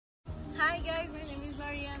Hi guys, my name is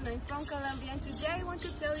Marianne. I'm from Colombia and today I want to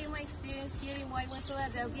tell you my experience here in Whitewood,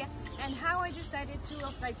 Philadelphia and how I decided to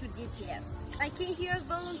apply to DTS. I came here as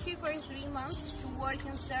volunteer for 3 months to work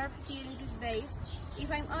and serve here in this base.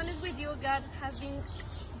 If I'm honest with you, God has been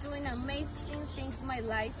doing amazing things in my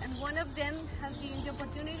life, and one of them has been the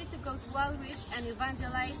opportunity to go to outreach and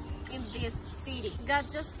evangelize in this city. God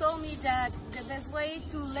just told me that the best way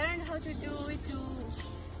to learn how to do it, to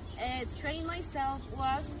train myself,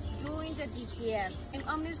 was doing the DTS. I'm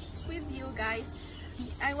honest with you guys,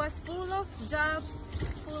 I was full of doubts,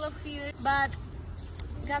 full of fear, but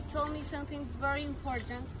God told me something very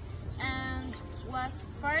important, and was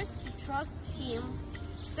first to trust Him,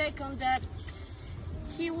 second that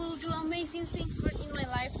He will do amazing things in my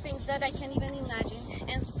life, things that I can't even imagine,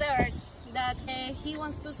 and third, that He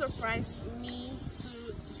wants to surprise me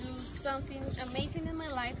to do something amazing in my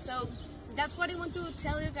life. So that's what I want to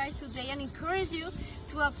tell you guys today and encourage you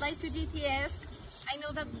to apply to DTS. I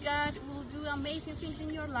know that God will do amazing things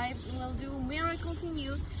in your life and will do miracles in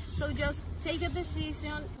you. So just take a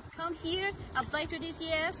decision, come here, apply to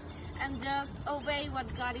DTS, and just obey what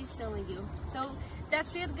God is telling you. So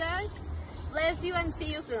that's it, guys. Bless you and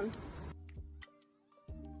see you soon.